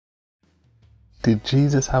Did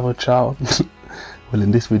Jesus have a child? Well, in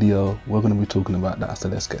this video, we're going to be talking about that, so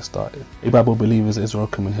let's get started. Hey Bible believers, it's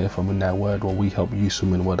Rooney here from In That Word, where we help you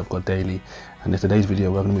swim in the Word of God daily. And in today's video,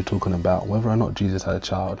 we're going to be talking about whether or not Jesus had a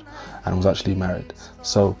child and was actually married.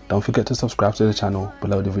 So don't forget to subscribe to the channel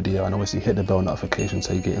below the video, and obviously hit the bell notification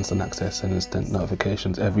so you get instant access and instant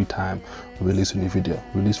notifications every time we release a new video.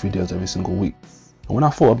 We release videos every single week. And when I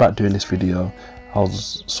thought about doing this video, I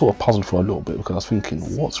was sort of puzzled for a little bit, because I was thinking,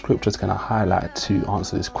 what scriptures can I highlight to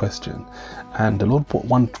answer this question? And the Lord put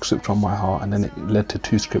one scripture on my heart, and then it led to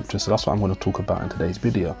two scriptures, so that's what I'm going to talk about in today's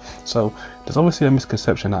video. So there's obviously a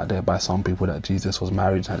misconception out there by some people that Jesus was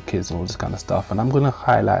married, had kids and all this kind of stuff, and I'm going to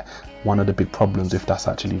highlight one of the big problems if that's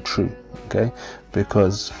actually true, okay?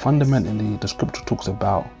 Because fundamentally the scripture talks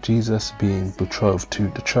about Jesus being betrothed to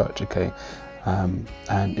the church, okay?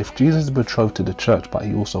 And if Jesus is betrothed to the church, but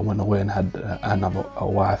he also went away and had a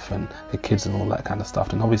wife and kids and all that kind of stuff,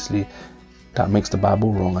 then obviously that makes the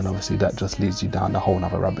Bible wrong, and obviously that just leads you down a whole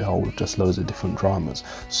other rabbit hole with just loads of different dramas.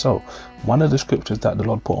 So one of the scriptures that the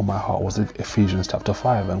Lord put on my heart was Ephesians chapter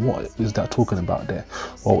 5. And what is that talking about there?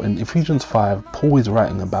 Well, in Ephesians 5, Paul is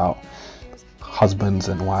writing about husbands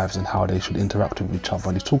and wives and how they should interact with each other,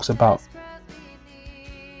 and he talks about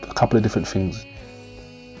a couple of different things.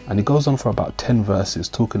 And he goes on for about 10 verses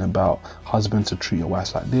talking about husbands to treat your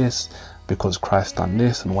wives like this because Christ done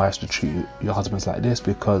this, and wives to treat your husbands like this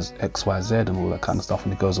because X, Y, Z, and all that kind of stuff.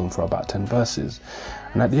 And he goes on for about 10 verses.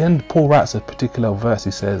 And at the end, Paul writes a particular verse.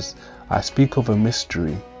 He says, I speak of a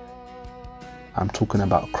mystery. I'm talking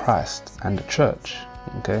about Christ and the church,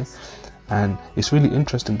 okay? And it's really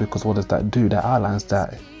interesting, because what does that do? That outlines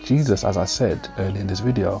that Jesus, as I said earlier in this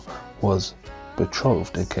video, was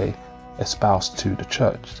betrothed, okay? Espoused to the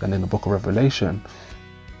church. And in the book of Revelation,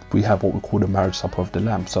 we have what we call the marriage supper of the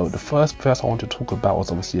Lamb. So the first verse I want to talk about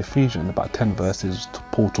was obviously Ephesians, about 10 verses,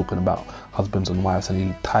 Paul talking about husbands and wives, and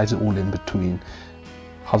he ties it all in between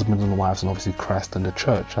husbands and wives and obviously Christ and the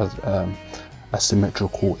church as a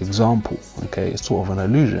symmetrical example, okay? It's sort of an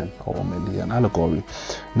allusion, or maybe an allegory.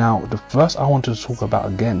 Now the verse I wanted to talk about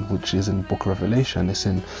again, which is in the book of Revelation, it's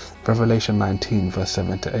in Revelation 19 verse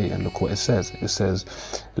 7 to 8, and look what it says. It says,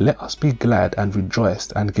 let us be glad and rejoice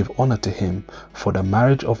and give honor to him, for the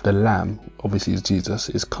marriage of the Lamb, obviously is Jesus,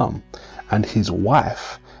 is come, and his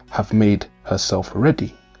wife have made herself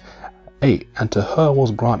ready. 8, and to her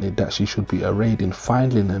was granted that she should be arrayed in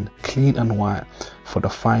fine linen, clean and white, for the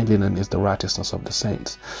fine linen is the righteousness of the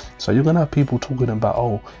saints. So you're going to have people talking about,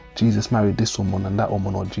 oh, Jesus married this woman and that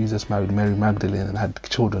woman, or Jesus married Mary Magdalene and had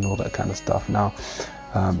children, all that kind of stuff. Now,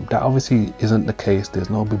 that obviously isn't the case.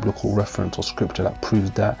 There's no biblical reference or scripture that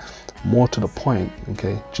proves that. More to the point,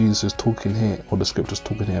 okay, Jesus is talking here, or the scripture's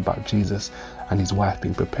talking here about Jesus and his wife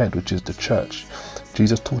being prepared, which is the church.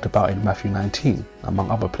 Jesus talked about in Matthew 19, among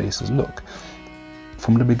other places, look,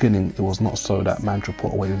 from the beginning it was not so that man should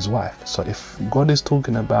put away his wife. So if God is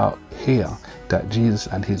talking about here that Jesus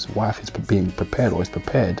and his wife is being prepared, or is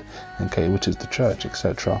prepared, okay, which is the church,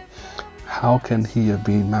 etc., how can he have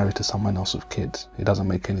been married to someone else with kids? It doesn't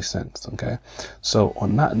make any sense, okay? So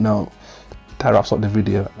on that note, that wraps up the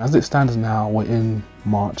video. As it stands now, we're in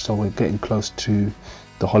March, so we're getting close to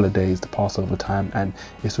the holidays, the Passover time, and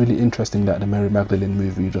it's really interesting that the Mary Magdalene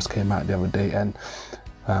movie just came out the other day, and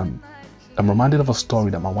I'm reminded of a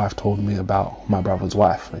story that my wife told me about my brother's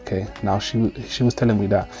wife, okay? Now she was telling me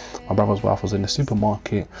that my brother's wife was in the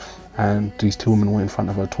supermarket, and these two women were in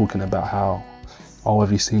front of her talking about how, oh,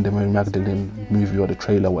 have you seen the Mary Magdalene movie or the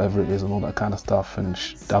trailer, whatever it is, and all that kind of stuff. And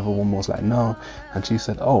the other woman was like, no. And she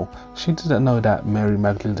said, oh, she didn't know that Mary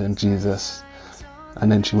Magdalene and Jesus.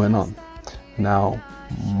 And then she went on. Now,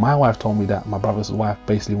 my wife told me that my brother's wife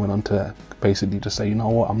basically went on to basically just say, you know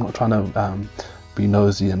what, I'm not trying to be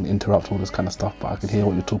nosy and interrupt all this kind of stuff, but I can hear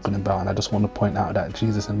what you're talking about, and I just want to point out that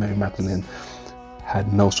Jesus and Mary Magdalene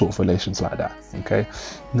had no sort of relations like that, okay?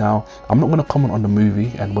 Now, I'm not going to comment on the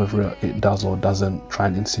movie and whether it does or doesn't try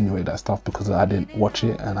and insinuate that stuff, because I didn't watch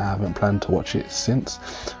it and I haven't planned to watch it since.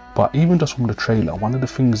 But even just from the trailer, one of the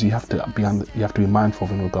things you have to be mindful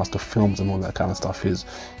of in regards to films and all that kind of stuff is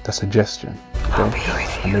the suggestion, okay?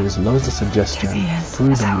 And there is loads of suggestion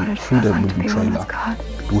through the movie trailer,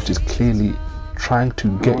 which is clearly trying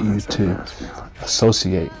to get you to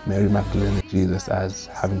associate Mary Magdalene and Jesus as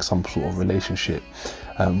having some sort of relationship.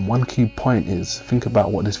 One key point is, think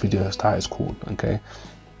about what this video's title is called, okay?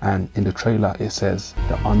 And in the trailer it says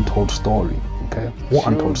the Untold Story, okay? What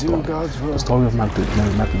Untold Story? The story of Mary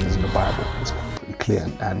Magdalene is in the Bible. It's pretty clear,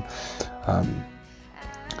 and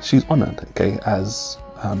she's honored, okay, as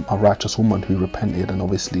a righteous woman who repented and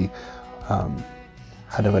obviously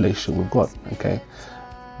had a relationship with God, okay?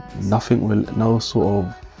 No sort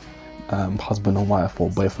of husband and wife or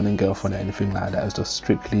boyfriend and girlfriend or anything like that. It's just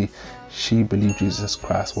strictly she believed Jesus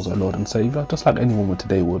Christ was her Lord and Savior, just like any woman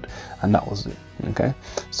today would, and that was it. Okay,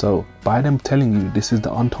 so by them telling you this is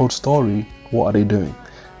the untold story, what are they doing?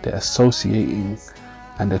 They're associating,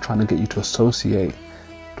 and they're trying to get you to associate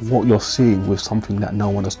what you're seeing with something that no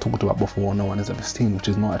one has talked about before, no one has ever seen, which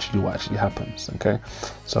is not actually what actually happens. Okay,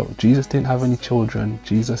 so Jesus didn't have any children.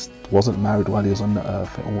 Jesus wasn't married while he was on the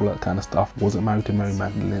earth and all that kind of stuff. Wasn't married to Mary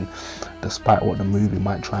Magdalene, despite what the movie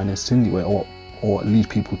might try and insinuate or lead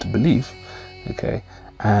people to believe. Okay,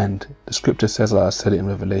 and the scripture says, like I said it in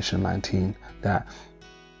Revelation 19, that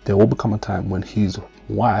there will become a time when his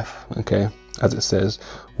wife, okay, as it says,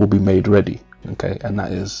 will be made ready. Okay, and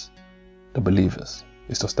that is the believers.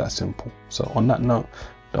 It's just that simple. So on that note,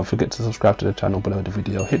 don't forget to subscribe to the channel below the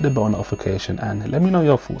video, hit the bell notification, and let me know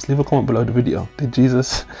your thoughts. Leave a comment below the video. Did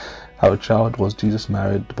Jesus have a child? Was Jesus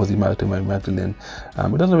married? Was he married to Mary Magdalene?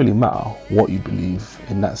 It doesn't really matter what you believe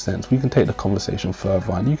in that sense. We can take the conversation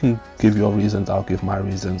further, and you can give your reasons, I'll give my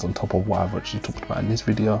reasons on top of what I've actually talked about in this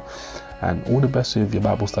video. And all the best with your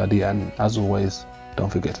Bible study, and as always,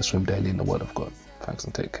 don't forget to swim daily in the Word of God. Thanks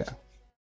and take care.